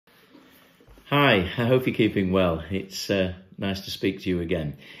Hi, I hope you're keeping well. It's nice to speak to you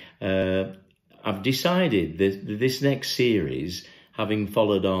again. I've decided that this next series, having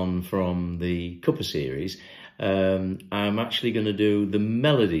followed on from the Cuppa series, I'm actually going to do the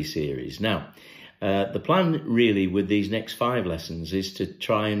melody series. Now, the plan really with these next 5 lessons is to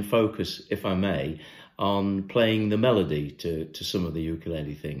try and focus, if I may, on playing the melody to some of the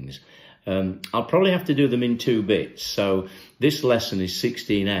ukulele things. I'll probably have to do them in 2 bits. So this lesson is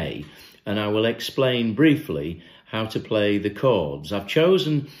 16A. And I will explain briefly how to play the chords. I've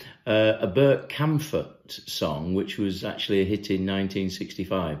chosen a Burt Camford song, which was actually a hit in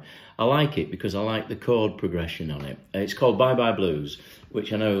 1965. I like it because I like the chord progression on it. It's called Bye Bye Blues,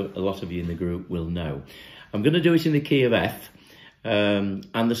 which I know a lot of you in the group will know. I'm going to do it in the key of F, and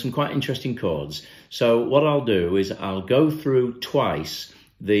there's some quite interesting chords. So what I'll do is I'll go through twice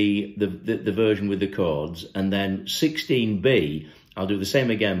the version with the chords, and then 16B, I'll do the same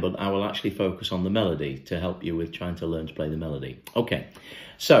again, but I will actually focus on the melody to help you with trying to learn to play the melody. Okay,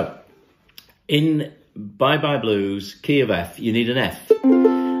 so in Bye Bye Blues, key of F, you need an F.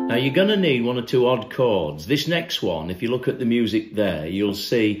 Now you're going to need 1 or 2 odd chords. This next one, if you look at the music there, you'll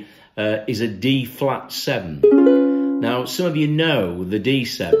see is a D flat 7. Now some of you know the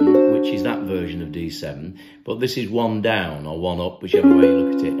D7, which is that version of D7, but this is 1 down or 1 up, whichever way you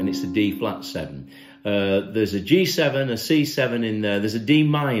look at it, and it's a D flat 7. There's a G7, a C7 in there. There's a D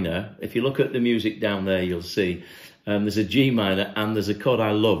minor. If you look at the music down there, you'll see there's a G minor, and there's a chord I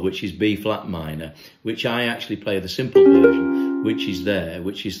love, which is B flat minor, which I actually play the simple version, which is there,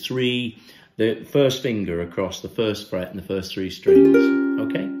 which is 3, the first finger across the first fret and the first 3 strings.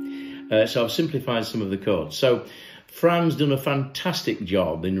 Okay, so I've simplified some of the chords. So Fran's done a fantastic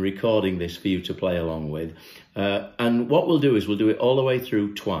job in recording this for you to play along with. And what we'll do is we'll do it all the way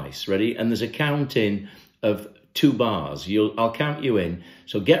through twice. Ready? And there's a count in of 2 bars. I'll count you in.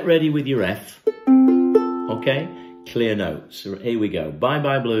 So get ready with your F. Okay? Clear notes. So here we go. Bye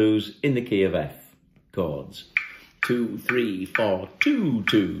Bye Blues in the key of F. Chords. 2, 3, 4. 2,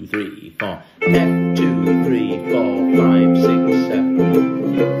 2, 3, 4. F, 2, 3, 4, 5, 6, 7.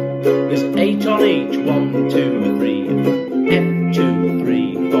 There's 8 on each. 1, 2, 3. F, 2,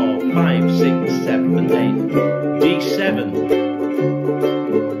 3, 4, 5, 6, 7, 8. G7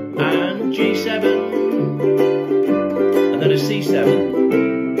 and G7, and then a C7.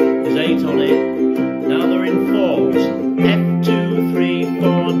 There's 8 on it. Now they're in 4s. F, 2, 3,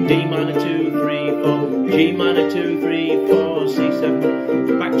 4, D minor 2, 3, 4, G minor 2, 3, 4,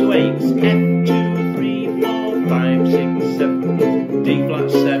 C7. Back to 8s. F, 2, 3, 4, 5, 6, 7, D flat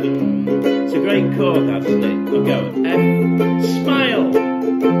 7. It's a great chord, that, isn't it? I'll go F, smile,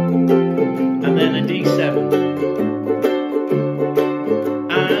 and then a D7,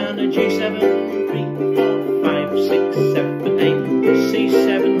 and a G7, 3, 4, 5, 6, 7, 8,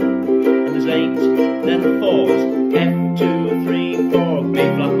 C7, and there's 8, then 4s, F, 2, 3, 4, B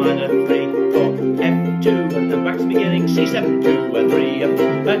flat minor, 3, 4, F2, and then back to the beginning, C7, 2, and 3, and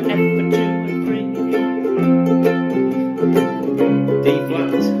F2, and 3, D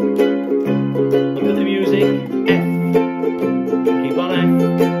flat. Look at the music, F, keep on F,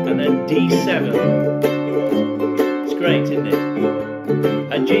 and then D7. It's great, isn't it?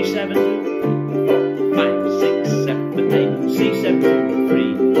 And G7, 4, 5, 6, 7, 8, C7,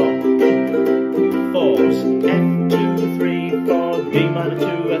 3, 4, 4s, F2, 3, 4, D minor 2,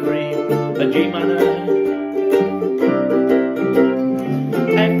 and 3, a G minor,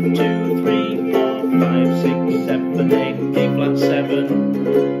 F2, 3, 4, 5, 6, 7, 8, D flat 7.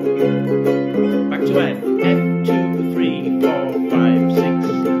 Back to F, F2, 3, 4, 5, 6,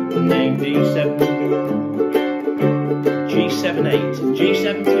 and 8, D7, G7, 8,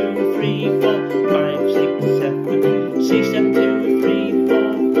 G7, 2, 3, 4, 5, 6, 7, C7, 2, 3, 4,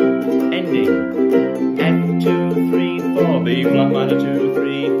 ending, F2, 3, 4, B flat minor 2,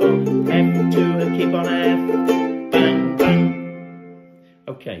 3, 4, F2, and keep on F, bang, bang.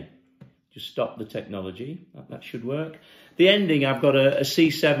 Okay, just stop the technology, that should work. The ending, I've got a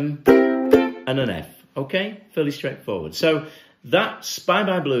C7 and an F, okay? Fairly straightforward. So that's Bye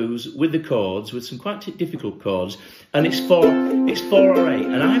Bye Blues with the chords, with some quite difficult chords, and it's 4 or 8,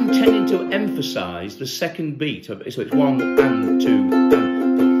 and I'm tending to emphasise the second beat of it, so it's 1 and 2,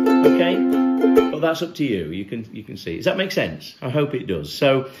 and, okay? But that's up to you. You can see. Does that make sense? I hope it does.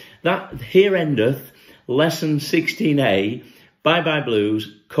 So that here endeth lesson 16A. Bye Bye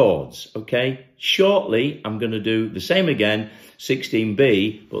Blues chords, okay? Shortly, I'm going to do the same again,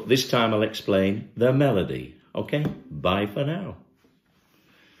 16B, but this time I'll explain the melody, okay? Bye for now.